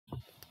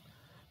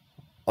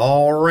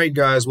Alright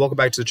guys, welcome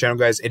back to the channel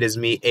guys. It is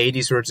me,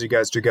 AD Sorts, you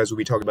guys. Today guys, we'll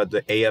be talking about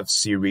the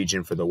AFC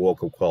region for the World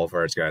Cup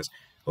qualifiers guys.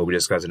 We'll be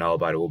discussing all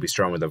about it. We'll be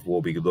starting with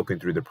we'll be looking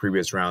through the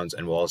previous rounds,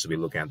 and we'll also be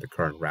looking at the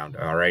current round.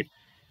 Alright,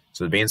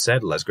 so that being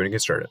said, let's go and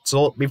get started.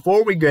 So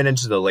before we get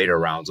into the later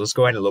rounds, let's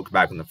go ahead and look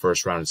back on the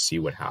first round and see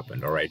what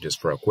happened. Alright,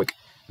 just for a quick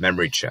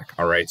memory check.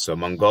 Alright, so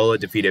Mongolia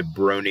defeated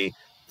Brunei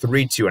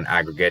 3-2 on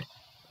aggregate.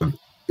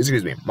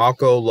 Excuse me,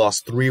 Morocco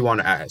lost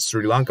 3-1.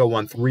 Sri Lanka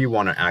won 3-1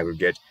 on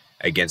aggregate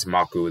against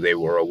Maku. They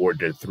were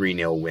awarded a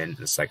 3-0 win in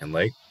the second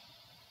leg.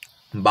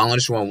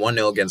 Bangladesh won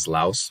 1-0 against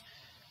Laos.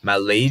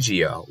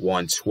 Malaysia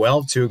won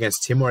 12-2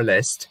 against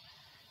Timor-Leste.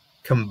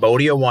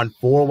 Cambodia won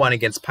 4-1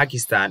 against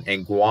Pakistan,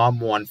 and Guam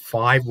won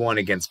 5-1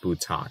 against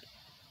Bhutan.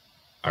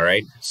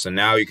 Alright, so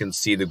now you can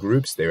see the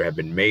groups. They have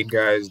been made,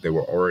 guys. They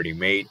were already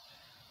made.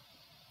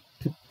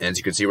 As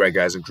you can see, right,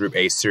 guys, in Group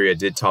A, Syria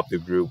did top the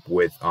group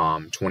with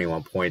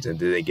 21 points, and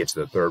did they get to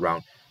the third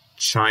round.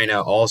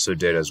 China also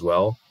did as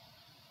well.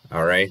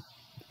 Alright,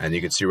 and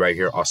you can see right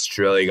here,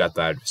 Australia got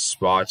that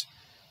spot,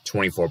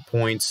 24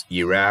 points.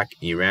 Iran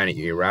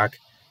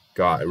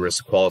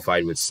was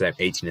qualified with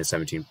 18 and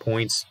 17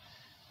 points.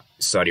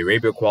 Saudi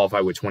Arabia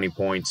qualified with 20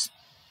 points.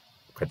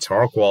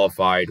 Qatar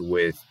qualified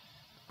with,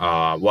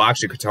 well,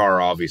 actually,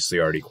 Qatar obviously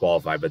already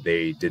qualified, but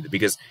they did,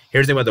 because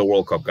here's the thing about the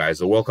World Cup, guys.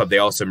 The World Cup, they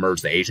also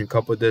merged the Asian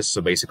Cup with this,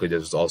 so basically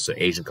this is also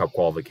Asian Cup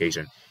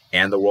qualification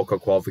and the World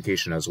Cup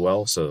qualification as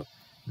well, so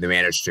they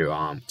managed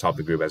to top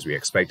the group as we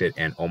expected,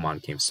 and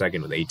Oman came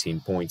second with 18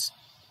 points.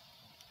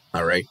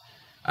 All right.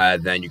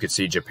 Then you could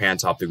see Japan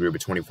top the group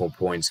with 24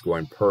 points,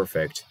 going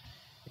perfect.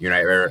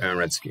 United Arab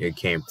Emirates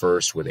came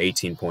first with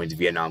 18 points.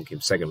 Vietnam came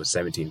second with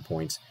 17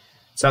 points.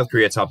 South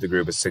Korea topped the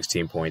group with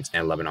 16 points,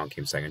 and Lebanon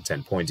came second,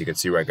 10 points. You can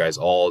see, right, guys,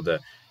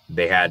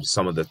 they had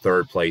some of the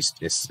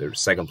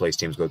second place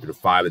teams go through.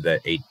 5 of the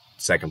 8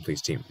 second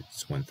place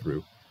teams went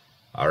through.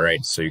 All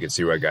right. So you can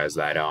see, right, guys,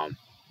 that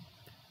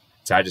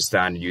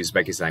Tajikistan,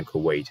 Uzbekistan,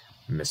 Kuwait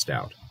missed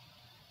out.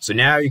 So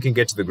now you can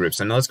get to the groups.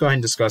 And let's go ahead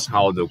and discuss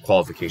how the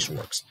qualification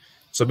works.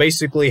 So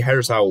basically,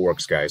 here's how it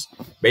works, guys.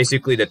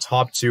 Basically, the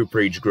top 2 per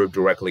each group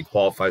directly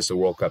qualifies to the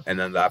World Cup. And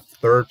then that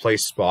third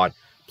place spot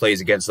plays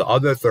against the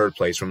other third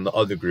place from the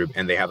other group.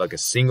 And they have like a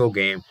single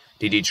game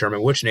to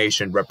determine which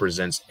nation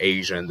represents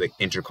Asia in the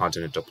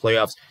intercontinental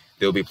playoffs.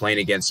 They'll be playing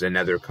against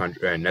another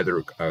country from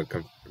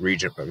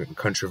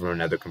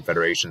another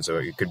confederation. So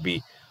it could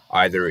be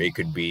either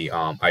the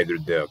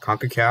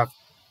CONCACAF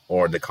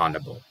or the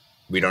CONMEBOL.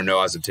 We don't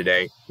know as of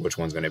today which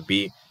one's going to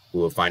be. We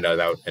will find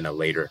out in a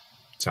later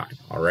time.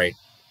 All right.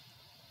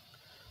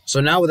 So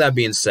now with that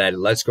being said,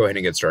 let's go ahead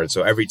and get started.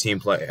 So every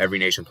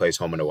nation plays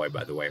home and away,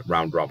 by the way,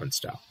 round robin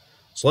style.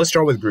 So let's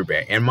start with Group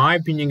A. In my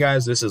opinion,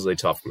 guys, this is a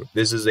tough group.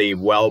 This is a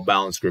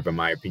well-balanced group, in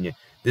my opinion.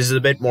 This is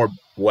a bit more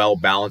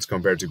well-balanced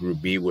compared to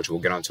Group B, which we'll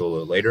get onto a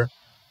little later.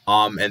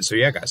 And so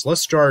yeah, guys,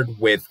 let's start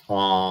with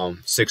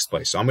 6th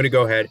place. So I'm going to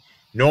go ahead.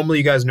 Normally,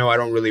 you guys know I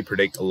don't really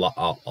predict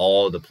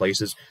all the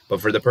places, but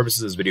for the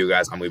purposes of this video,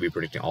 guys, I'm going to be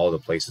predicting all the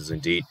places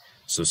indeed.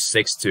 So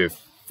 6th to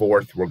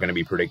 4th, we're going to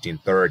be predicting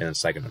 3rd and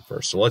 2nd and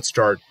 1st. So let's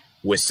start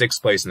with 6th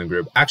place in the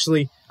group.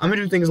 Actually, I'm going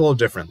to do things a little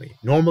differently.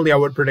 Normally, I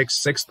would predict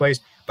 6th place,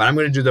 but I'm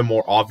going to do the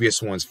more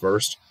obvious ones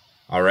first.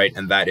 All right,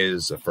 and that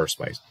is 1st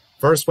place.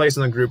 1st place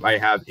in the group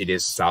it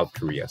is South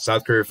Korea.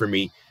 South Korea, for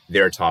me,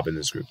 they're top in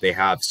this group. They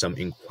have some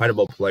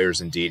incredible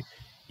players indeed.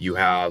 You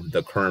have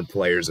the current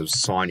players of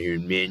Son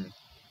Heung-min.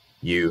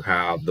 You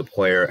have the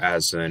player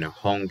as in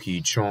Hong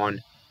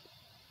Hee-chon.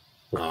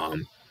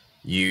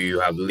 You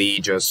have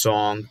Lee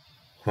Ja-sung,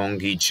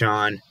 Hong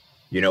Hee-chan.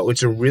 You know,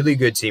 it's a really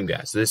good team,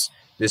 guys. This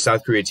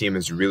South Korea team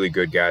is really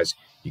good, guys.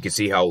 You can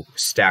see how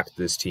stacked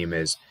this team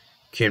is.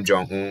 Kim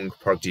Jong-un,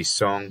 Park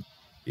Ji-sung,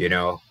 you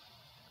know.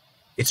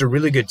 It's a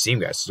really good team,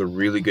 guys. It's a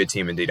really good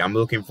team indeed. I'm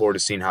looking forward to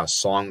seeing how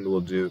Song will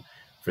do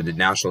for the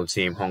national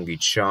team. Hong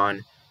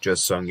Hee-chan, Jo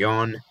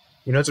Sung-yeon.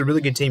 You know, it's a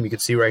really good team. You can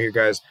see right here,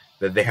 guys,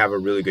 that they have a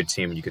really good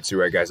team. You can see,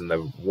 right, guys, in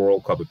the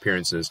World Cup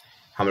appearances,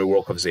 how many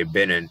World Cups they've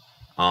been in.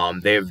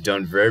 They've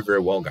done very, very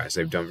well, guys.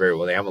 They've done very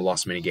well. They haven't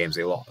lost many games.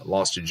 They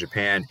lost to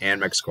Japan and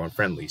Mexico in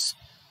friendlies,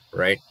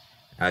 right?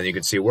 And you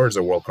can see, where's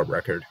the World Cup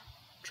record?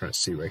 I'm trying to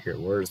see right here.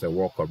 Where's the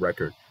World Cup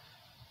record?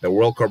 The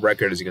World Cup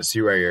record, as you can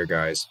see right here,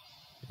 guys,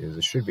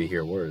 it should be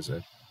here. Where is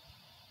it?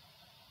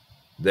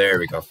 There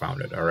we go.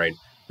 Found it. All right.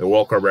 The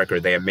World Cup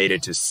record, they have made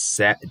it to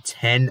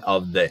 10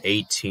 of the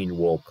 18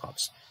 World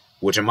Cups,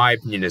 which in my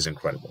opinion is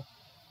incredible.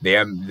 They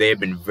have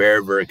been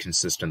very, very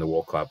consistent in the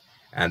World Cup,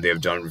 and they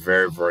have done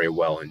very, very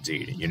well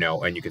indeed. You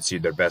know, and you can see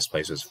their best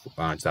place was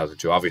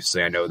 2002.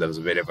 Obviously, I know that was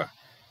a bit of a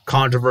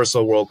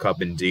controversial World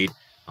Cup indeed,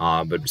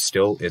 but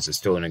still, it's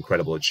still an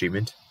incredible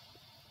achievement.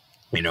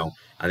 You know,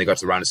 and they got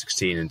to the round of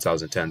 16 in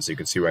 2010. So you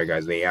can see, right,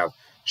 guys, they have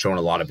shown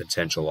a lot of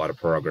potential, a lot of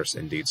progress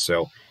indeed.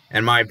 So,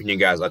 in my opinion,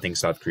 guys, I think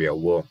South Korea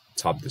will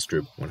top this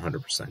group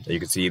 100%. And you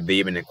can see they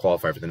even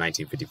qualified for the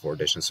 1954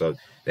 edition. So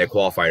they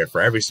qualified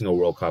for every single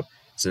World Cup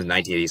since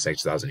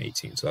 1986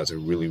 2018. So that's a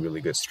really, really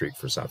good streak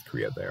for South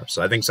Korea there.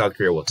 So I think South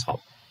Korea will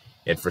top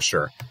it for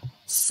sure.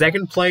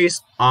 Second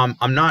place, I'm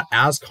not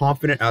as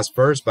confident as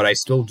first, but I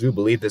still do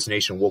believe this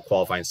nation will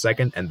qualify in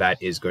second, and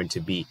that is going to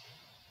be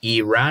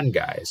Iran,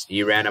 guys.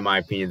 Iran, in my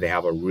opinion, they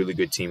have a really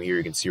good team here.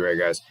 You can see right,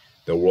 guys,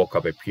 the World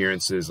Cup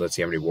appearances. Let's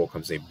see how many World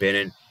Cups they've been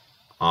in.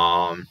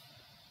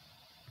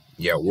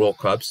 Yeah, World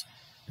Cups.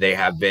 They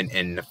have been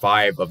in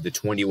 5 of the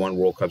 21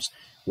 World Cups,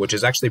 which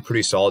is actually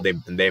pretty solid.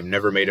 They've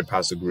never made it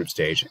past the group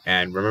stage.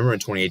 And remember in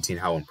 2018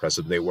 how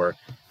impressive they were.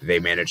 They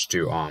managed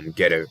to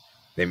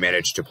They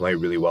managed to play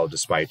really well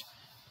despite,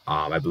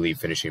 I believe,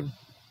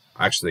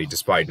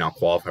 despite not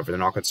qualifying for the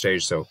knockout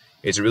stage. So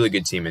it's a really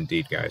good team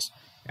indeed, guys.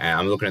 And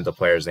I'm looking at the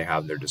players they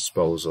have at their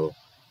disposal.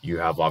 You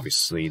have,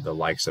 obviously, the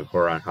likes of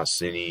Horan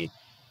Hassani,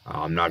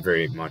 not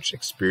very much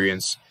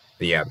experience.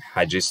 Then you have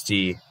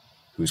Hajisti,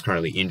 who's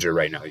currently injured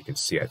right now. You can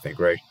see, I think,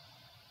 right?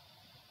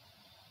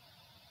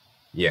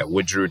 Yeah,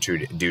 withdrew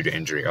due to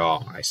injury.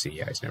 Oh, I see.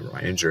 Yeah, he's never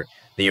mind. Injured.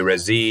 Then you have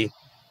Razi,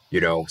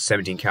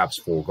 17 caps,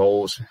 4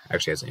 goals.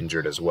 Actually has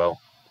injured as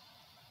well.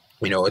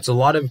 It's a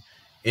lot of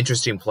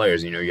interesting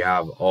players. You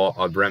have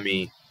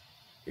Abremi,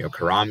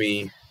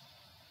 Karami.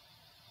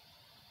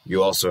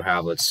 You also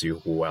have, let's see,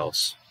 who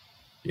else?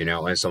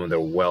 And some of the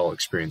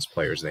well-experienced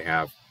players they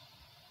have.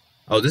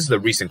 Oh, this is the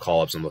recent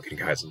call-ups I'm looking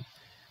at, guys.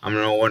 I'm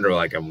no wonder,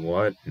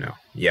 what? No.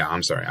 Yeah,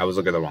 I'm sorry. I was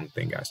looking at the wrong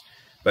thing, guys.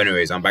 But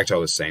anyways, I'm back to what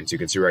I was saying. So you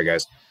can see, right,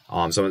 guys,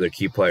 some of the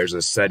key players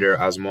are Seder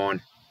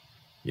Azmon,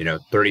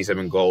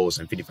 37 goals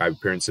and 55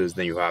 appearances.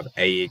 Then you have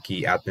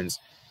Ayeki Athens,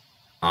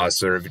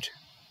 served.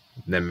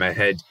 Then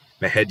Mehedi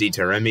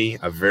Taremi,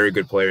 a very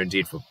good player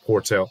indeed for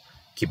Porto.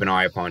 Keep an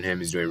eye upon him.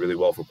 He's doing really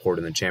well for Porto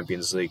in the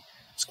Champions League.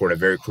 Scored a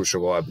very crucial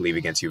goal, I believe,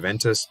 against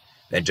Juventus.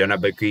 Then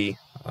Janabeki,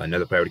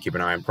 another player to keep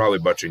an eye on. I'm probably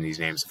butchering these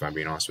names if I'm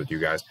being honest with you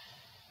guys.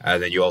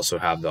 Then you also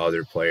have the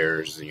other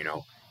players.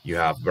 You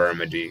have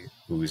Baramadi,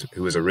 who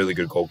is a really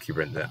good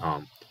goalkeeper in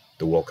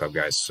the World Cup,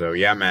 guys. So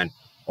yeah, man.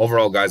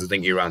 Overall, guys, I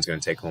think Iran's going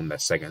to take home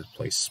that second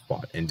place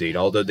spot, indeed.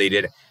 Although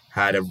they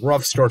had a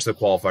rough start to the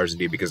qualifiers,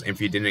 indeed, because if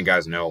you didn't,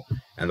 guys, know,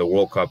 and the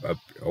World Cup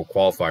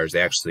qualifiers,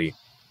 they actually,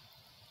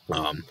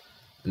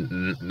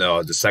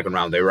 the second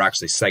round, they were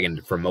actually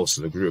second for most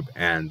of the group,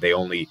 and they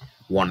only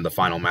won the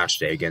final match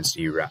day against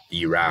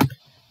Iraq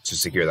to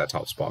secure that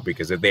top spot.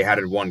 Because if they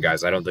hadn't won,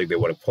 guys, I don't think they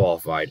would have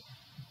qualified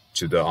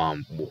to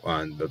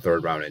the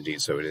third round,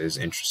 indeed. So it is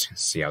interesting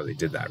to see how they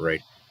did that,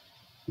 right?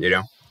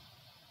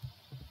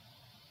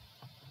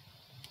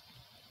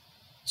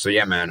 So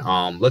yeah, man.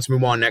 Let's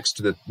move on next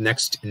to the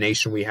next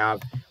nation we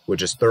have,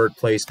 which is third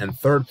place. And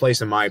third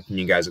place, in my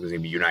opinion, guys, is going to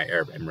be United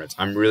Arab Emirates.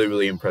 I'm really,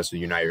 really impressed with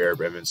the United Arab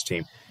Emirates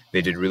team. They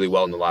did really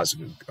well in the last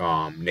the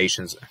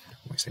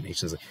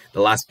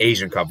last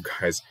Asian Cup,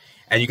 guys.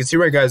 And you can see,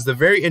 right, guys, the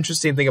very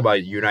interesting thing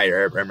about United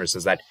Arab Emirates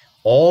is that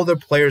all the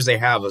players they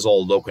have is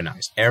all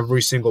localized.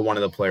 Every single one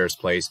of the players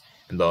plays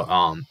in the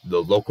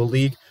local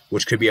league,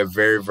 which could be a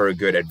very, very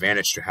good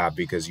advantage to have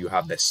because you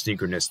have that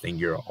synchronous thing.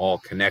 You're all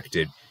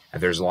connected.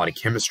 And there's a lot of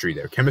chemistry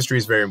there. Chemistry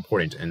is very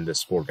important in this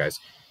sport, guys.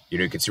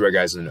 You can see, right,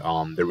 guys, in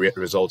the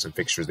results and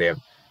fixtures, they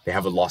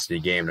haven't lost a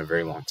game in a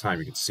very long time.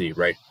 You can see,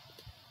 right?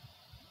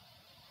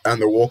 And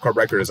their World Cup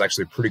record is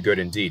actually pretty good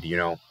indeed. They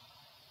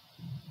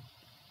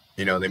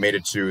made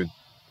it to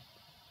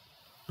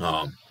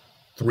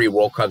 3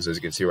 World Cups, as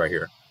you can see right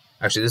here.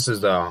 Actually, this is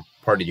the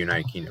part of the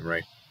United Kingdom,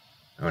 right?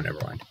 Oh, never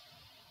mind.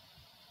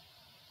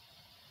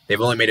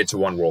 They've only made it to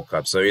 1 World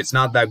Cup, so it's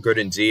not that good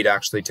indeed.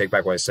 Actually, take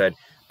back what I said.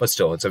 But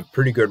still, it's a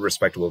pretty good,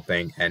 respectable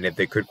thing. And if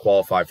they could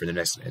qualify for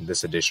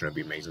this edition, it would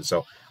be amazing.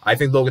 So I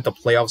think they'll get the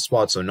playoff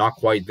spot. So not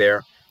quite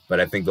there, but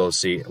I think they'll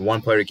see.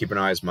 One player to keep an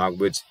eye is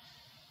Maghboud.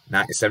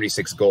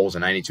 76 goals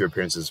and 92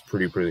 appearances.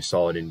 Pretty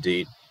solid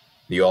indeed.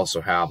 You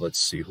also have, let's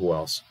see, who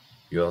else?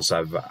 You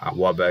also have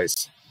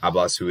Abbas,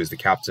 who is the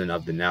captain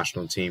of the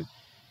national team.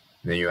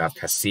 And then you have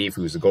Kasif,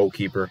 who's the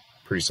goalkeeper.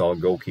 Pretty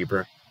solid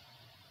goalkeeper.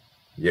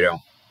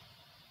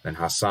 Then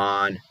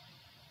Hassan.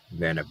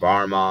 Then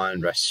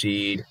Barman,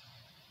 Rashid.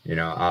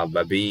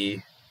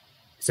 Babi.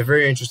 It's a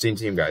very interesting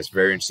team, guys.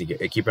 Very interesting.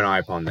 Keep an eye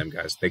upon them,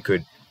 guys. They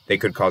could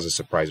cause a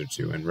surprise or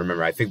two. And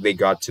remember, I think they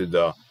got to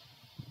the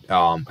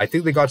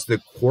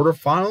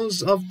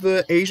quarterfinals of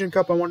the Asian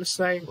Cup. I want to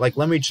say.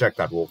 Let me check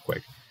that real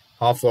quick.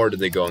 How far did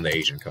they go in the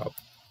Asian Cup?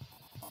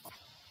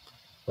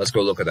 Let's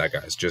go look at that,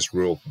 guys. Just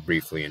real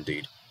briefly,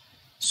 indeed.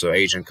 So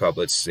Asian Cup.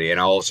 Let's see, and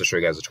I'll also show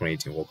you guys the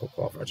 2018 World Cup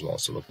qualifiers. We'll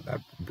also look at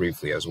that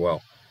briefly as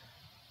well.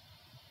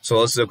 So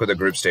let's look at the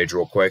group stage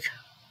real quick.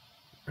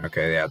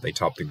 Okay, yeah, they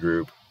topped the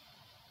group.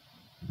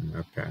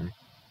 Okay. I'm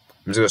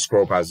just going to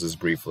scroll past this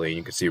briefly.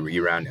 You can see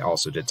Iran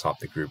also did top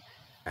the group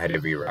ahead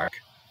of Iraq.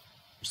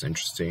 It's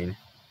interesting.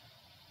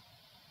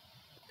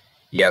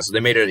 Yeah, so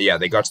they made it. Yeah,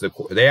 they got to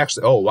the. They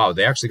actually. Oh wow,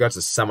 they actually got to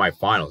the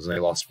semifinals and they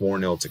lost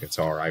 4-0 to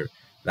Qatar.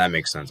 That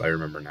makes sense. I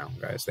remember now,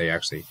 guys. They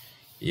actually.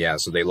 Yeah,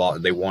 so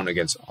they won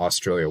against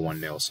Australia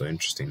 1-0. So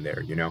interesting there,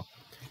 And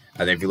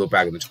then if you look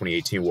back at the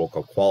 2018 World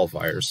Cup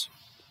qualifiers,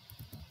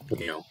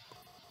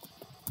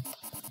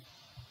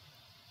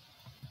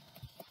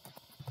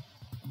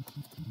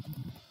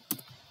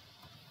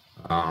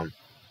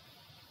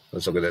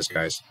 let's look at this,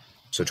 guys.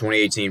 So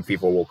 2018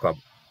 FIFA World Cup.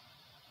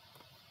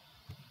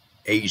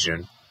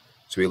 Asian.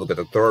 So we look at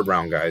the third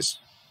round, guys.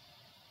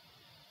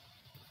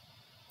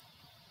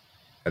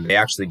 And they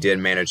actually did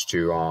manage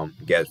to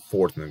get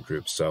fourth in the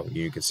group. So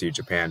you can see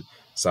Japan,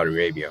 Saudi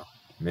Arabia.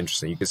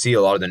 Interesting. You can see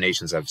a lot of the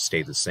nations have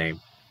stayed the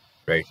same,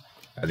 right?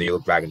 And then you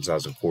look back in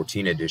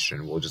 2014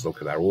 edition. We'll just look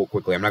at that real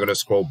quickly. I'm not going to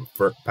scroll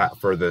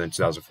further than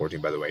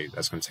 2014, by the way.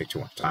 That's going to take too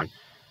much time.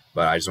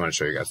 But I just want to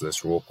show you guys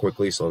this real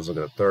quickly. So let's look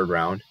at the third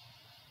round.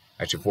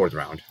 Actually, fourth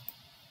round.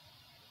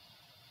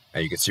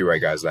 And you can see,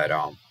 right, guys, that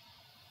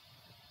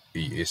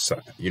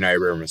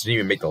United Arab Emirates didn't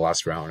even make the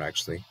last round,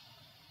 actually.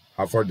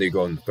 How far did they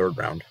go in the third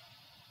round?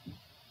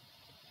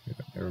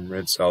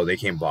 Emirates, oh, they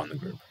came bottom in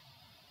the group.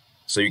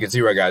 So you can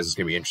see, right, guys, it's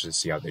going to be interesting to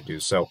see how they do.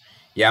 So,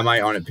 yeah, my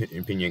own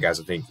opinion, guys,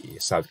 I think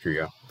South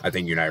Korea, I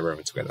think United Arab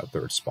Emirates got that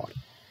third spot.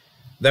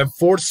 The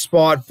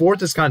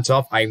fourth is kind of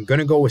tough. I'm going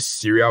to go with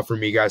Syria for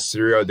me, guys.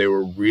 Syria, they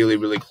were really,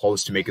 really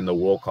close to making the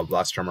World Cup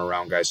last time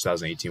around, guys,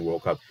 2018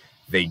 World Cup.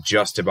 They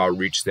just about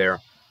reached there.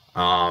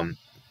 But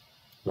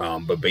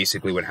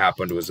basically what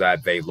happened was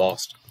that they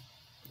lost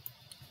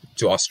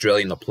to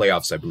Australia in the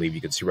playoffs, I believe.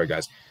 You can see, right,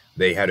 guys.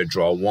 They had to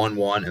draw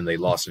 1-1, and they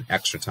lost in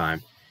extra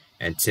time.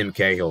 And Tim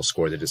Cahill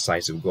scored the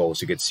decisive goal.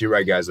 So you can see,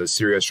 right, guys, that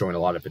Syria is showing a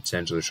lot of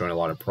potential. They're showing a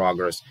lot of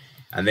progress.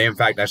 And they, in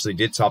fact, actually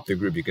did top the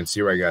group. You can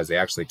see, right, guys, they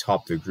actually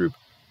topped the group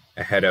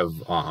ahead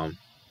of,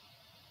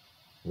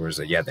 where is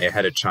it? Yeah, they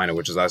ahead of China,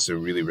 which is also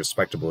really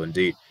respectable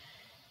indeed.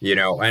 You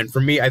know, and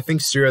for me, I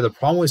think Syria, the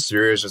problem with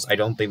Syria is just I just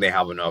don't think they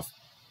have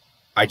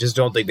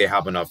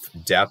enough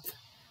depth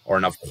or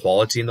enough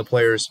quality in the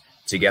players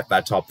to get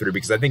that top three,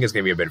 because I think it's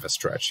going to be a bit of a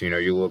stretch. You know,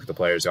 you look at the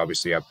players,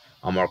 obviously you have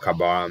Amar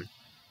Kabar,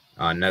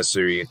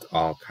 Nasiri,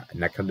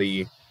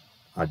 Nakali,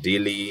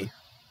 Adili,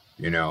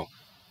 you know,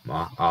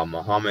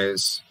 Mohammed,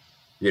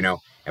 you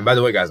know. And by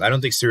the way, guys, I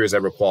don't think Syria's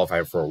ever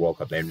qualified for a World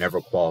Cup. They've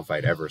never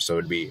qualified ever. So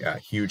it'd be a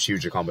huge,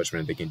 huge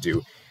accomplishment they can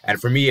do. And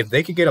for me, if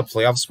they could get a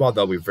playoff spot,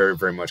 that'll be very,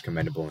 very much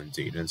commendable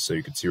indeed. And so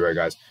you can see, right,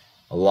 guys,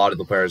 a lot of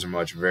the players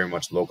are very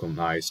much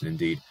localized, and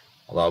indeed,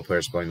 a lot of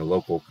players playing the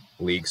local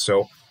league.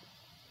 So,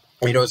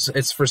 you know,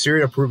 it's for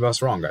Syria to prove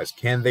us wrong, guys.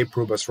 Can they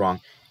prove us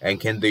wrong?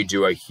 And can they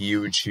do a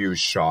huge, huge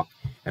shock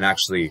and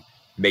actually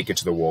make it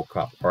to the World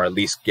Cup, or at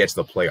least get to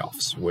the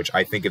playoffs? Which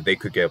I think if they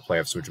could get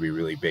playoffs, which would be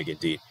really big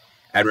indeed.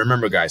 And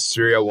remember, guys,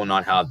 Syria will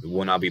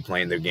not be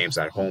playing their games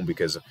at home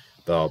because of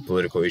the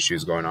political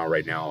issues going on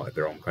right now at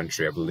their own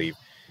country, I believe.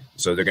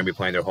 So they're going to be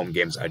playing their home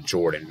games at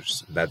Jordan.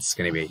 That's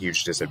going to be a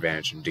huge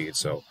disadvantage indeed.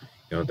 So,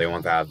 you know, they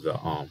want to have the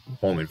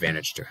home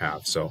advantage to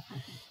have. So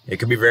it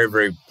could be very,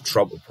 very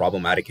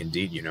problematic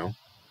indeed, you know.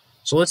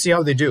 So let's see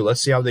how they do.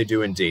 Let's see how they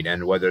do indeed,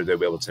 and whether they'll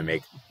be able to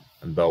make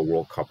the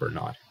World Cup or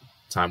not.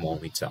 Time will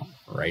only tell,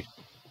 all right?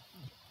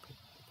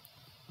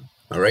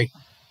 All right.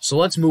 So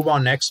let's move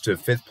on next to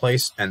fifth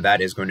place, and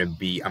that is going to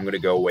be,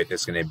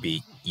 it's going to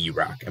be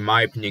Iraq. In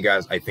my opinion,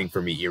 guys, I think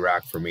for me,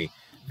 Iraq,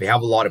 they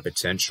have a lot of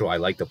potential. I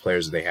like the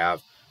players they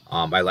have.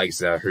 I like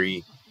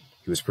Zahri.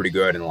 He was pretty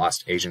good in the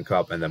last Asian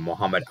Cup. And then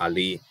Muhammad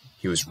Ali,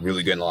 he was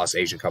really good in the last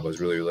Asian Cup. I was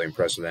really, really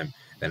impressed with him.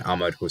 Then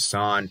Ahmad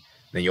Hussan.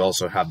 Then you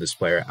also have this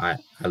player,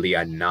 Ali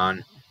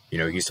Adnan. You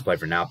know, he used to play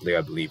for Napoli,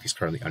 I believe. He's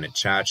currently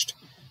unattached.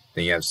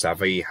 Then you have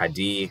Safi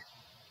Hadi.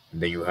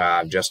 And then you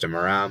have Justin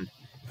Maram.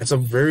 It's a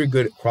very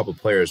good crop of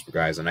players,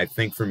 guys. And I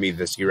think for me,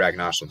 this Iraq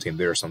national team,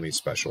 they're something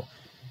special.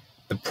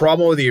 The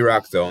problem with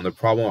Iraq, though, and the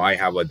problem I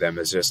have with them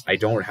is just I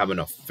don't have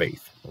enough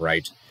faith,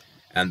 right?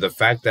 And the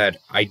fact that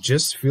I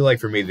just feel like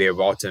for me, they have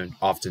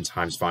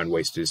oftentimes found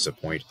ways to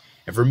disappoint.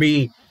 And for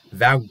me,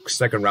 that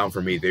second round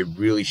for me, they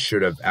really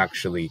should have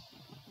actually,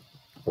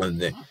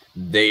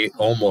 they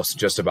almost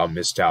just about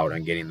missed out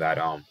on getting that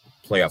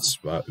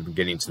playoffs,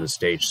 getting to the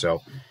stage.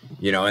 So,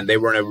 you know, and they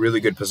were in a really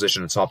good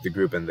position to top the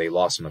group, and they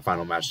lost in the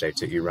final match day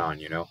to Iran,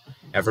 you know.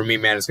 And for me,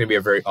 man, it's going to be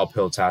a very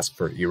uphill task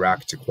for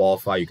Iraq to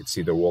qualify. You can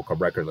see their World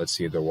Cup record. Let's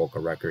see their World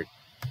Cup record.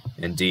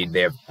 Indeed,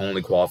 they have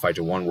only qualified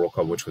to one World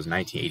Cup, which was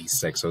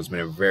 1986. So it's been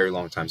a very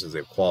long time since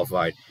they've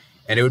qualified.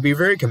 And it would be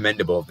very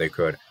commendable if they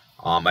could.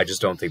 I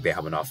just don't think they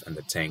have enough in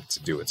the tank to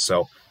do it.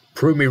 So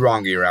prove me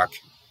wrong, Iraq,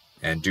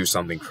 and do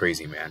something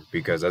crazy, man.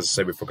 Because as I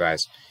said before,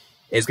 guys,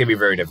 it's going to be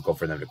very difficult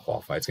for them to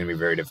qualify. It's going to be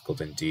very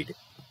difficult indeed.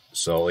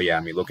 So, yeah,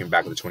 I mean, looking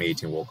back at the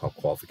 2018 World Cup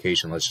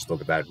qualification, let's just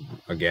look at that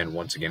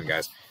once again,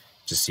 guys,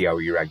 to see how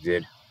Iraq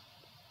did.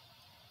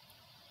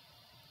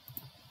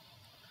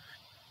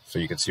 So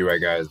you can see, right,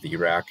 guys, the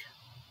Iraq.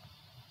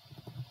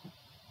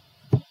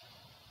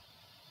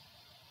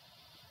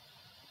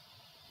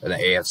 And the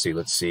AFC,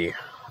 let's see.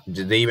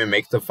 Did they even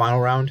make the final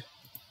round?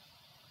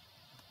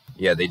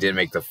 Yeah, they did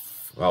make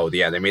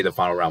they made the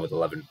final round with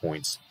 11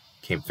 points.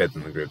 Came fifth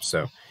in the group.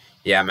 So,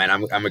 yeah, man,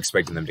 I'm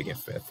expecting them to get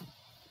fifth.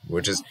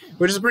 Which is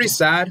pretty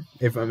sad,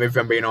 if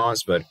I'm being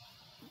honest, but,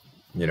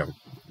 you know,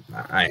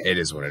 it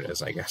is what it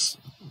is, I guess,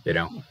 you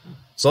know.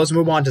 So let's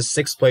move on to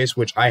sixth place,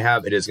 which I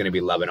have. It is going to be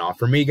Lebanon.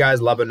 For me,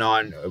 guys,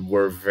 Lebanon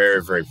were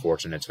very, very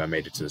fortunate to have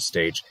made it to the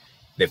stage.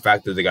 The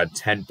fact that they got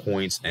 10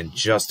 points and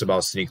just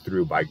about sneaked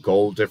through by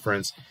goal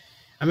difference.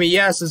 I mean,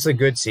 yes, it's a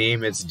good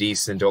team. It's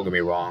decent, don't get me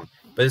wrong,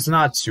 but it's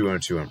not too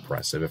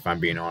impressive, if I'm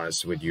being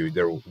honest with you.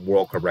 Their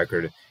World Cup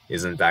record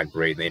isn't that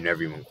great. They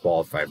never even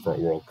qualified for a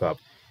World Cup.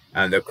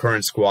 And the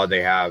current squad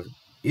they have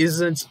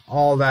isn't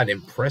all that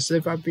impressive,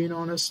 if I'm being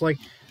honest. Like,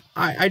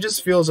 I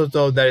just feel as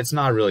though that it's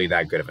not really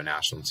that good of a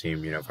national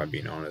team, if I'm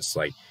being honest.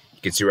 Like,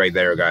 you can see right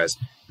there, guys,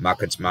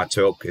 Makat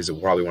Matok is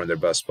probably one of their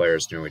best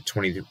players, doing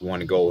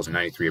 21 goals and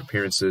 93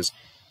 appearances.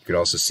 You could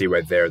also see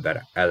right there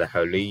that El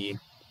Hali,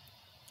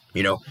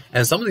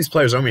 and some of these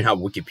players don't even have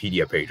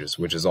Wikipedia pages,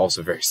 which is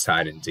also very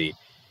sad indeed,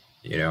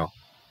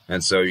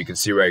 And so you can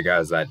see right,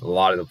 guys, that a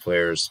lot of the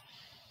players,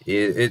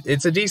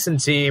 it's a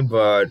decent team,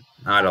 but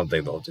I don't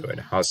think they'll do it.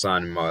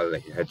 Hassan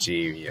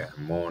Malhaji,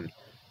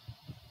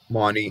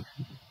 Moni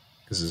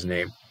is his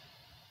name.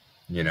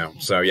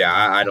 So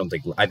yeah,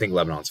 I think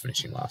Lebanon's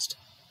finishing last,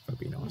 if I'm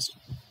being honest.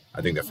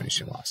 I think they're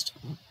finishing last.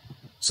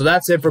 So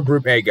that's it for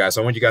Group A, guys.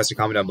 I want you guys to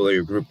comment down below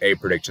your Group A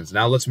predictions.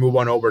 Now let's move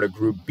on over to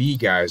Group B,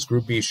 guys.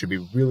 Group B should be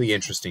really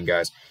interesting,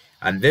 guys.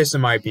 And this,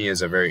 in my opinion,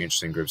 is a very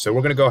interesting group. So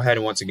we're going to go ahead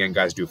and once again,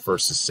 guys, do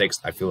first to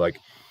sixth. I feel like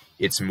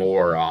it's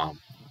more, I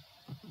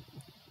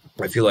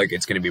feel like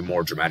it's going to be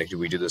more dramatic if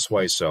we do this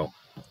way. So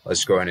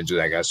let's go ahead and do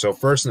that, guys. So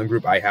first in the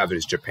group I have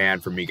is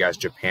Japan. For me, guys,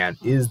 Japan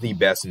is the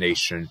best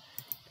nation.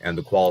 And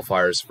the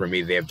qualifiers, for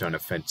me, they have done a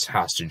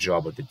fantastic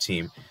job with the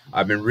team.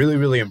 I've been really,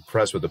 really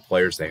impressed with the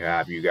players they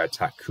have. You got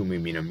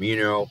Takumi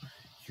Minamino.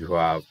 You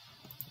have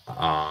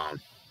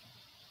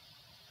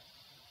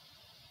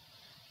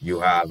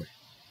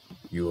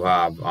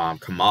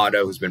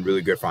Kamada, who's been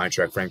really good for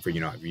Eintracht Frankfurt.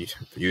 I've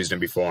used him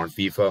before on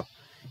FIFA.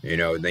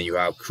 Then you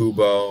have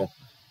Kubo.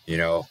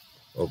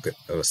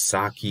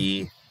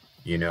 Osaki.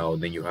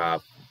 Then you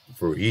have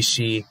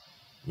Furuishi.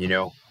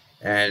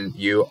 And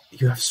you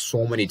have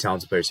so many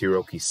talented players.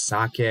 Hiroki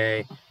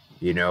Sake,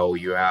 you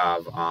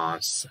have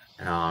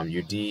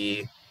UD.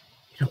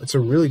 It's a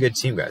really good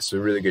team, guys. It's a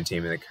really good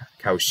team. And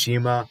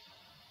Kawashima,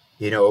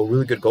 a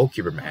really good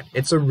goalkeeper, man.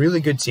 It's a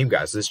really good team,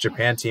 guys. This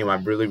Japan team,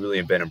 I've really,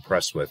 really been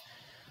impressed with.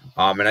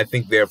 And I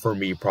think they're, for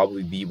me,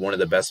 probably be one of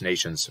the best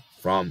nations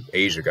from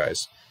Asia,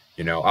 guys.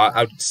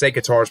 I'd say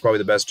Qatar is probably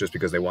the best just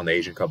because they won the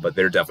Asian Cup, but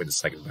they're definitely the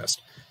second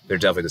best. They're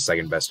definitely the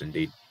second best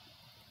indeed.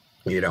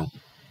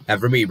 And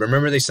for me,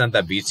 remember they sent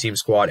that B team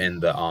squad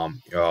in the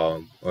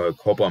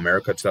Copa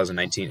America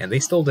 2019, and they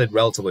still did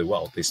relatively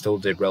well. They still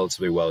did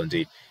relatively well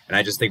indeed. And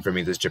I just think for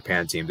me, this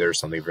Japan team, there's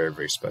something very,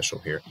 very special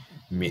here.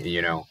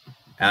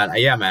 And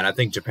yeah, man, I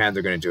think Japan,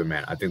 they're going to do it,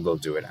 man. I think they'll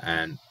do it,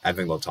 and I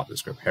think they'll top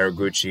this group.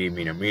 Haraguchi,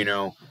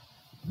 Minamino.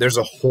 There's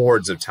a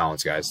hordes of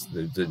talents, guys.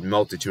 The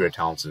multitude of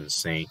talents is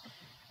insane.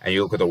 And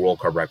you look at the World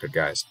Cup record,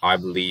 guys. I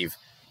believe,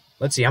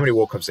 let's see how many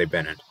World Cups they've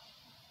been in.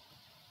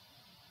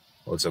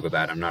 Let's look at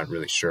that. I'm not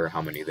really sure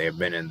how many they have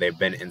been in. They've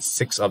been in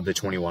 6 of the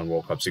 21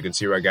 World Cups. You can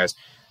see, right, guys,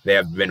 they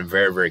have been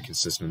very, very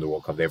consistent in the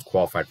World Cup. They have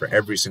qualified for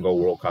every single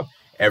World Cup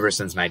ever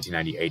since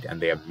 1998, and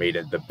they have made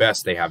it. The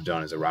best they have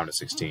done is a round of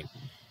 16.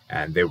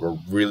 And they were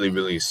really,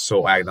 really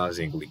so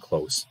agonizingly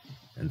close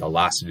in the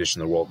last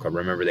edition of the World Cup.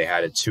 Remember, they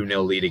had a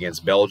 2-0 lead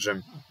against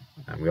Belgium,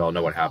 and we all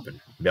know what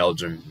happened.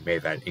 Belgium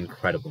made that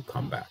incredible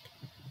comeback,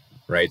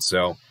 right?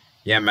 So,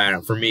 yeah,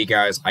 man, for me,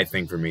 guys, I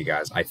think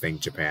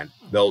Japan,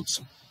 they'll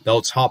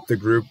top the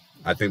group.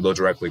 I think they'll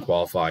directly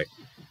qualify.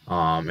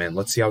 And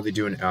let's see how they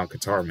do in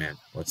Qatar, man.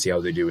 Let's see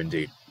how they do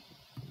indeed.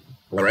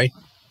 All right.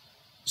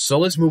 So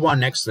let's move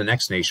on next to the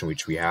next nation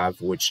which we have,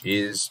 which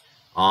is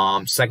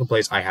second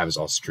place I have is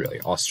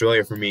Australia.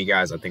 Australia, for me,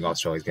 guys, I think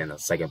Australia's getting that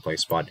second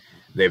place spot.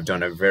 They've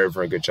done a very,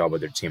 very good job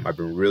with their team. I've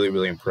been really,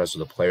 really impressed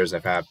with the players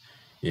they've had.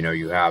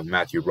 You have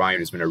Matthew Ryan,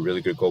 who's been a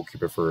really good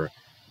goalkeeper for,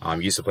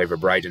 used to play for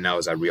Brighton, now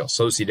is at Real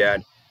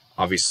Sociedad.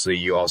 Obviously,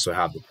 you also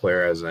have the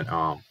player as an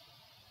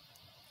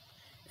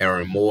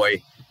Aaron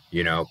Moy,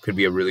 could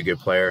be a really good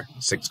player.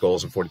 6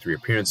 goals and 43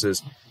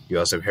 appearances. You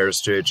also have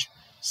Herstridge,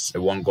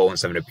 1 goal and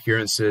 7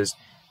 appearances.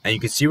 And you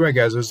can see, right,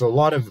 guys, there's a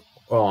lot of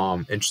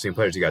interesting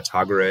players. You got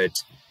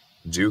Tagaret,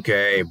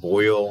 Duque,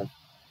 Boyle.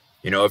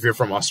 If you're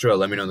from Australia,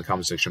 let me know in the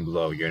comment section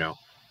below,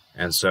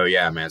 And so,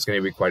 yeah, man, it's going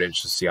to be quite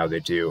interesting to see how they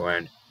do.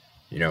 And,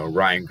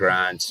 Ryan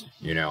Grant,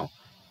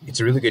 it's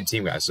a really good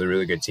team, guys. It's a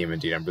really good team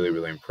indeed. I'm really,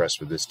 really impressed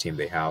with this team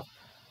they have.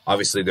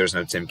 Obviously, there's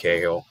no Tim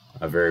Cahill,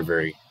 a very,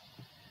 very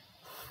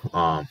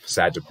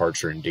sad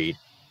departure indeed,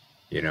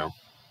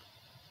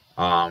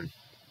 But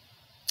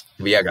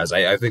yeah, guys,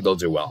 I think they'll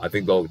do well. I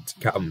think they'll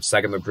come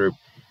second in the group,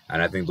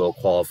 and I think they'll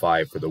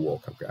qualify for the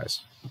World Cup,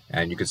 guys.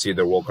 And you can see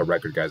their World Cup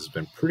record, guys, has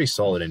been pretty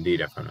solid indeed,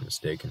 if I'm not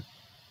mistaken.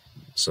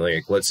 So,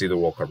 let's see the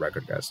World Cup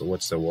record, guys. So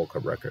what's the World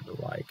Cup record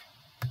like?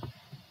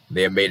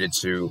 They have made it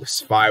to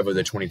 5 of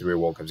the 23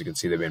 World Cups. You can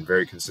see they've been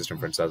very consistent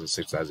from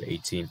 2006 to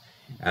 2018.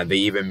 And they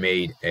even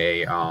made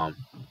a round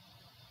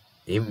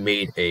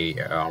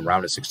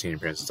of 16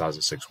 appearance in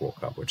 2006 World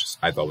Cup, which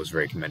I thought was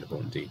very commendable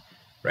indeed.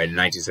 Right, in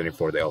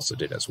 1974, they also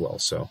did as well.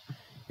 So,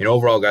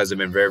 overall, guys, they've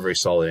been very, very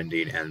solid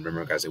indeed. And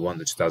remember, guys, they won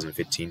the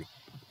 2015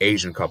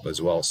 Asian Cup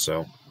as well.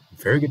 So,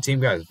 very good team,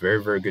 guys.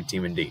 Very, very good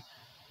team indeed.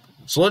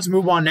 So, let's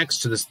move on next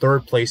to this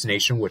third place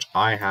nation, which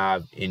I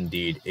have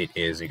indeed. It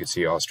is. You can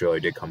see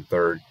Australia did come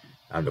third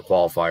on the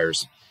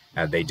qualifiers,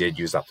 and they did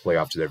use that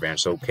playoff to their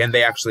advantage. So, can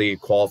they actually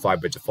qualify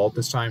by default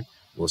this time?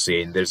 we'll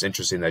see. And there's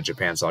interesting that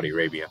Japan, Saudi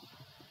Arabia,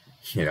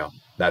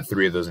 that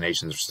 3 of those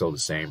nations are still the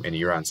same, and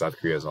Iran, South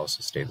Korea has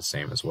also stayed the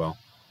same as well.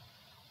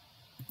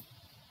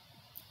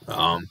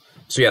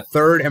 So yeah,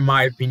 third, in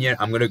my opinion,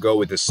 I'm going to go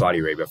with this Saudi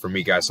Arabia. For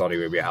me, guys, Saudi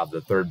Arabia have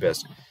the 3rd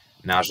best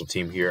national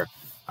team here.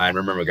 And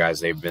remember, guys,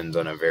 they've been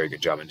done a very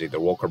good job indeed. Their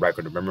World Cup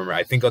record, remember,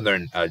 I think on their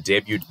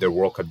their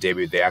World Cup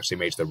debut, they actually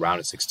made the round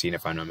of 16,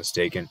 if I'm not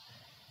mistaken.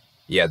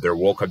 Yeah, their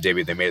World Cup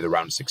debut, they made the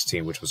round of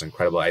 16, which was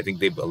incredible. I think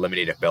they've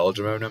eliminated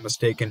Belgium, if I'm not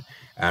mistaken.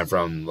 And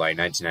from like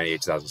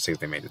 1998 2006,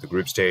 they made it to the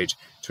group stage.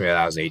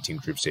 2018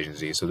 group stage in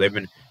Z. So they've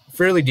been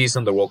fairly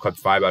decent. The World Cup,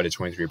 5 out of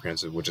 23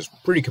 appearances, which is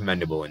pretty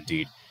commendable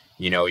indeed.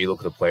 You look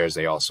at the players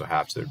they also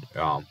have to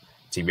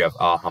team. You have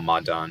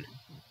Hamadan.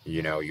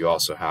 You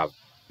also have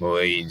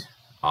Moeed.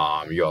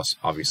 You also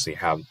obviously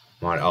have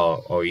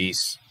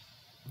Ois.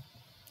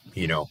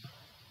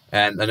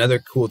 And another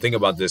cool thing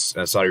about this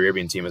Saudi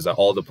Arabian team is that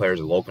all the players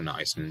are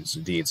localized,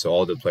 indeed. So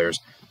all the players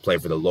play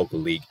for the local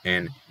league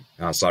in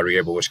Saudi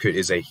Arabia, which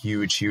is a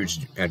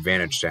huge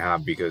advantage to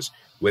have, because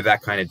with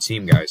that kind of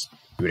team, guys,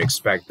 you would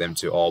expect them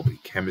to all be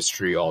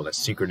chemistry, all the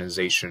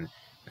synchronization,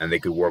 and they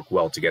could work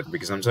well together.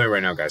 Because I'm telling you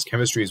right now, guys,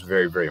 chemistry is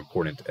very, very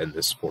important in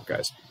this sport,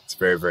 guys. It's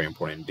very, very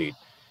important indeed.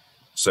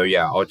 So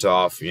yeah,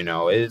 Otaf,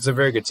 it's a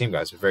very good team,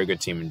 guys. A very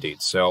good team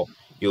indeed. So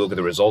you look at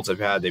the results they've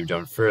had; they've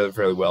done fairly,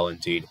 fairly well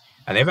indeed.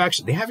 And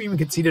they haven't even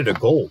conceded a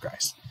goal,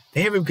 guys.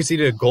 They haven't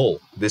conceded a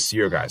goal this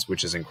year, guys,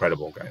 which is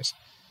incredible, guys.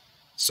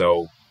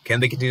 So can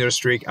they continue their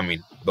streak? I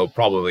mean, the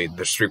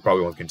streak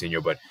probably won't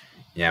continue, but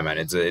yeah, man,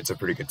 it's a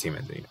pretty good team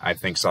indeed. I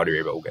think Saudi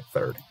Arabia will get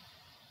 3rd.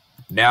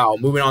 Now,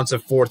 moving on to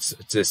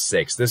 4th to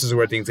 6th. This is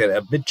where things get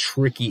a bit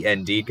tricky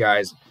indeed,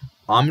 guys.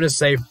 I'm going to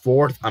say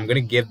 4th. I'm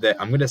going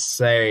to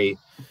say,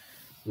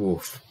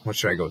 what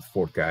should I go with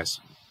 4th, guys?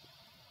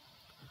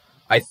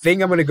 I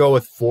think I'm going to go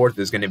with 4th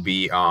is going to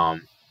be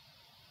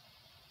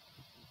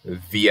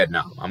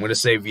Vietnam. I'm going to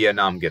say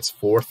Vietnam gets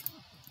 4th.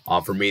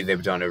 For me,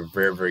 they've done a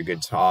very, very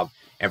good job.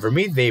 And for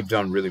me, they've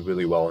done really,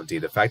 really well indeed.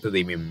 The fact that they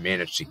even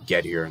managed to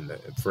get here in the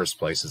first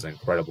place is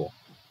incredible.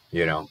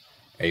 And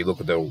you look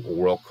at the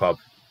World Cup.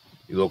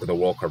 You look at the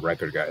World Cup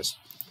record, guys.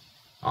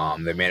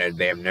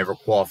 They have never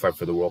qualified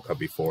for the World Cup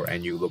before.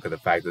 And you look at the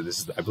fact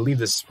that I believe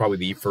this is probably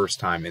the first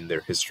time in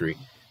their history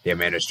they have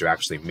managed to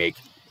actually make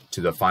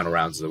to the final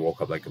rounds of the World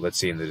Cup. Like, let's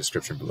see in the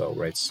description below,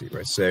 right? See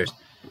right there.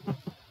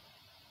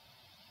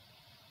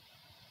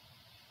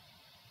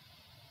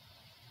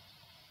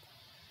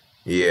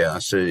 Yeah,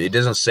 so it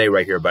doesn't say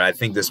right here, but I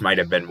think this might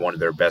have been one of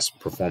their best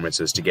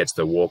performances to get to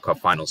the World Cup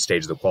final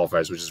stage of the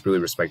qualifiers, which is really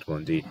respectable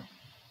indeed,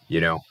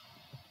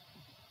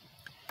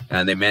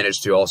 And they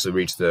managed to also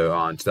reach the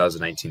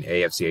 2019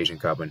 AFC Asian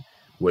Cup, in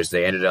which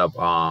they ended up,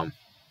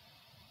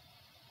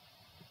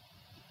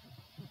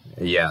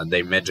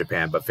 they met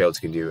Japan, but failed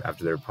to continue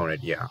after their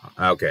opponent. Yeah,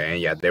 okay,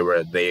 and yeah,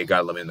 they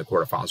got eliminated in the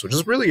quarterfinals, which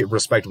is really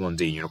respectable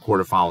indeed.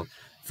 Quarterfinal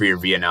for your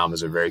Vietnam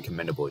is a very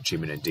commendable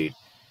achievement indeed.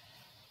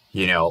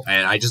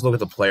 And I just look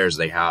at the players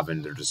they have,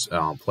 and they're just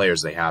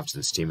players they have to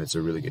this team. It's a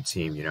really good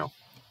team,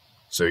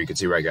 So you can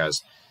see, right,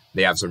 guys,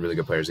 they have some really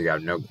good players. They got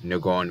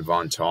Ngoan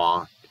Von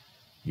Ta.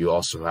 You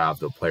also have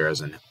the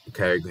players in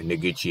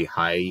Negichi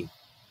Hai,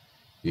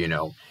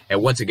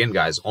 And once again,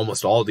 guys,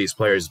 almost all of these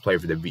players play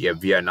for the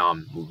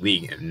Vietnam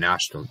League and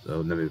national.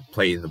 They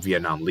play in the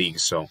Vietnam League,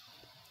 so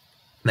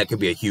that could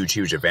be a huge,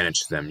 huge advantage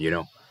to them,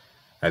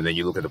 And then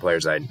you look at the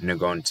players like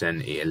Ngoan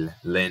Ten Il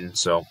Lin,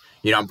 so.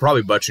 I'm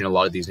probably butchering a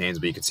lot of these names,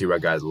 but you can see,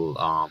 right, guys,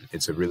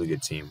 it's a really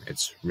good team.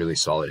 It's really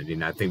solid.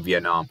 And I think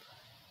Vietnam,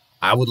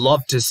 I would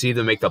love to see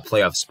them make the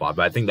playoff spot,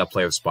 but I think that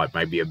playoff spot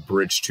might be a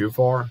bridge too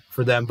far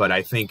for them. But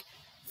I think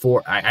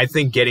I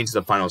think getting to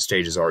the final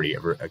stage is already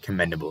a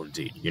commendable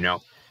indeed,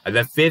 And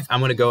then 5th, I'm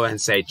going to go ahead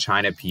and say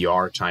China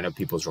PR, China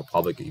People's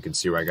Republic. You can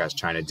see, right, guys,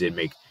 China did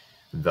make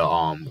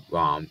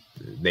the,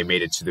 they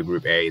made it to the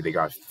Group A. They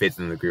got 5th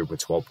in the group with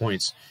 12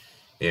 points.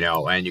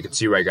 And you can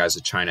see, right, guys,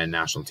 the China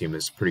national team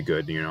is pretty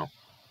good. You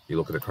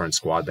look at the current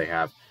squad they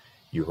have.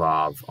 You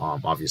have,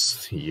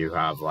 obviously, you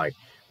have, like,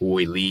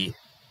 Hui Li,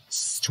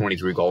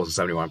 23 goals and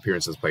 71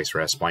 appearances, plays for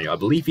Espanyol. I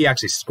believe he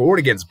actually scored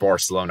against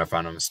Barcelona, if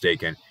I'm not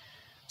mistaken.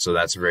 So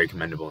that's very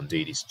commendable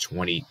indeed. He's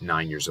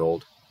 29 years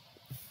old.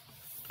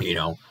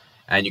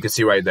 And you can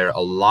see right there, a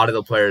lot of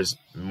the players,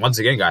 once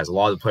again, guys, a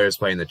lot of the players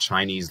play in the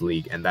Chinese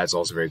league, and that's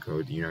also very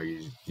good.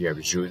 You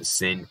have Jun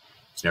Sin,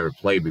 who's never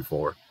played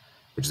before,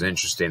 which is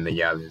interesting. That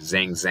you have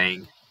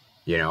Zhang,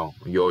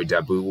 Yoi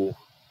Dabu,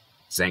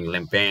 Zhang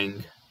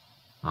Limpeng,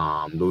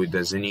 Louis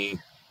Dazini,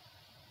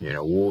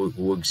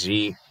 Wu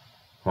Xi,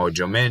 Ho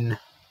Jomin.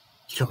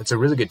 It's a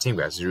really good team,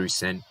 guys. Zhu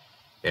Sin.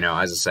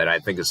 As I said, I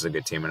think this is a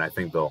good team, and I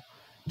think they'll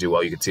do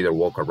well. You can see their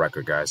World Cup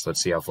record, guys. Let's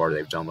see how far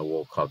they've done the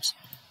World Cup.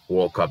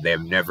 They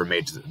have never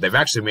made. They've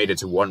actually made it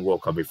to one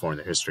World Cup before in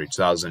their history.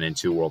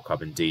 2002 World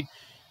Cup, indeed,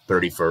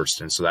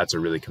 31st, and so that's a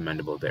really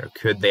commendable there.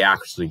 Could they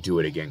actually do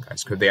it again,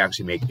 guys? Could they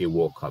actually make a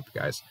World Cup,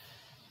 guys?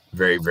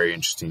 Very, very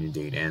interesting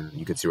indeed. And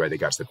you can see right, they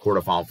got to the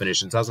quarterfinal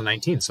finish in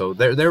 2019. So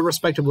they're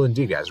respectable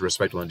indeed, guys.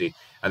 Respectable indeed.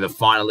 And then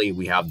finally,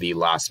 we have the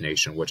last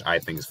nation, which I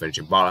think is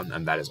finishing bottom,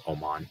 and that is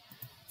Oman.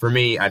 For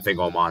me, I think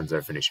Oman's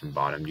are finishing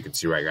bottom. You can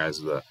see, right,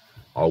 guys, the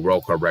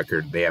World Cup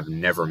record. They have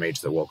never made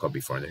to the World Cup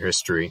before in their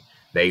history.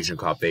 The Asian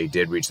Cup, they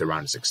did reach the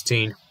round of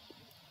 16.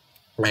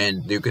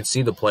 And you can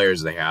see the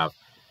players they have.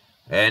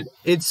 And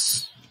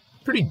it's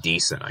pretty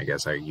decent, I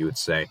guess you would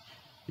say.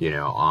 You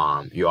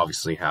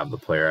obviously have the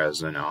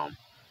players in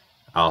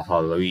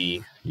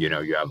Al-Halawi, you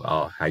have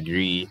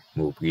Al-Hagri,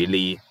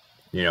 Mubili,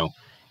 and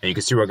you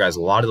can see where, guys,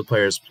 a lot of the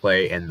players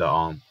play in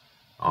the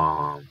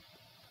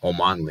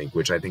Oman League,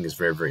 which I think is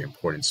very, very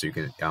important. So you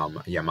can,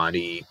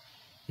 Yamadi,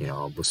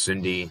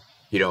 Busundi,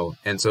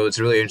 and so it's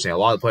really interesting. A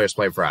lot of the players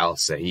play for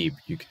Al-Sahib.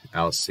 You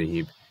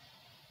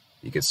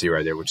can see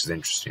right there, which is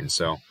interesting.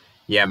 So,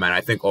 yeah, man,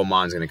 I think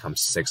Oman's going to come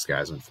 6th,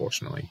 guys,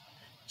 unfortunately.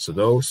 So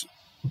those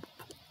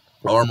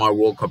are my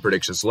World Cup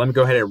predictions. So let me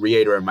go ahead and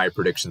reiterate my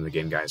predictions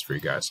again, guys, for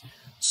you guys.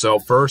 So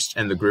first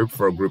in the group,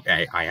 for Group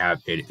A, I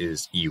have it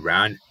is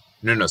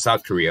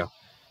South Korea.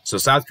 So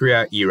South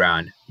Korea,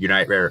 Iran,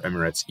 United Arab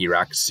Emirates,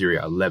 Iraq,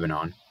 Syria,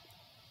 Lebanon.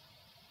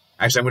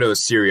 Actually, I'm going to go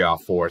Syria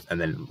 4th,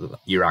 and then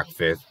Iraq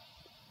 5th,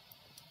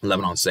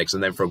 Lebanon 6th.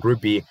 And then for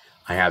Group B,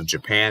 I have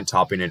Japan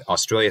topping it,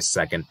 Australia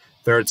 2nd,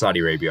 3rd Saudi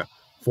Arabia,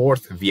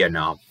 4th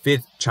Vietnam,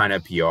 5th China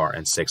PR,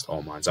 and 6th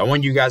Oman. So I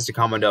want you guys to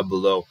comment down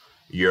below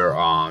your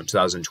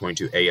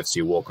 2022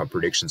 AFC World Cup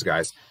predictions,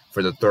 guys,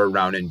 for the 3rd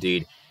round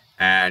indeed.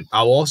 And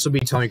I'll also be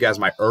telling you guys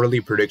my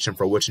early prediction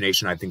for which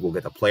nation I think will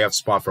get the playoff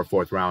spot for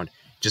 4th round.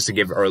 Just to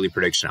give an early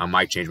prediction, I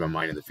might change my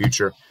mind in the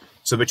future.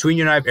 So between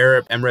United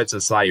Arab Emirates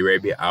and Saudi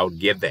Arabia, I would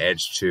give the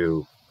edge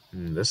to...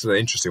 this is an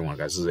interesting one,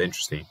 guys. This is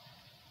interesting.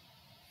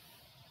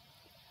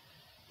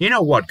 You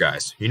know what,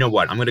 guys? You know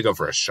what? I'm going to go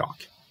for a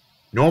shock.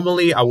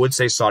 Normally, I would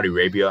say Saudi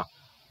Arabia,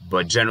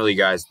 but generally,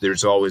 guys,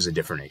 there's always a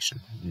different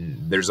nation.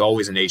 There's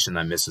always a nation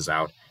that misses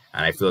out,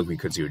 and I feel like we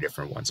could see a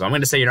different one. So I'm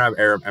going to say United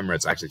Arab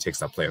Emirates actually takes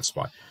that playoff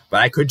spot.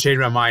 But I could change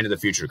my mind in the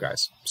future,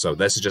 guys. So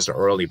this is just an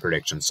early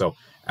prediction. So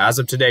as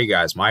of today,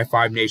 guys, my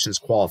 5 nations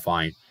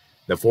qualifying,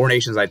 the 4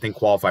 nations I think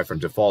qualify from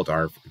default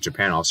are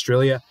Japan,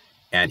 Australia,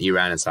 and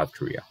Iran and South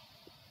Korea.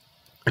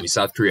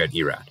 South Korea and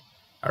Iran.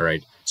 All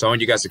right. So I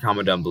want you guys to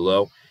comment down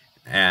below.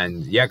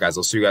 And yeah, guys,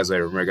 I'll see you guys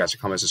later. Remember, guys, to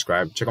comment,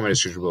 subscribe, check out my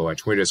description below, my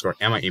Twitter, Discord,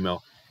 and my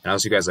email. And I'll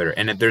see you guys later.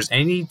 And if there's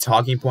any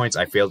talking points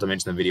I failed to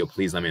mention in the video,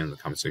 please let me know in the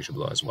comment section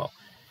below as well.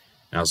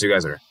 And I'll see you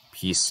guys later.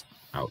 Peace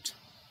out.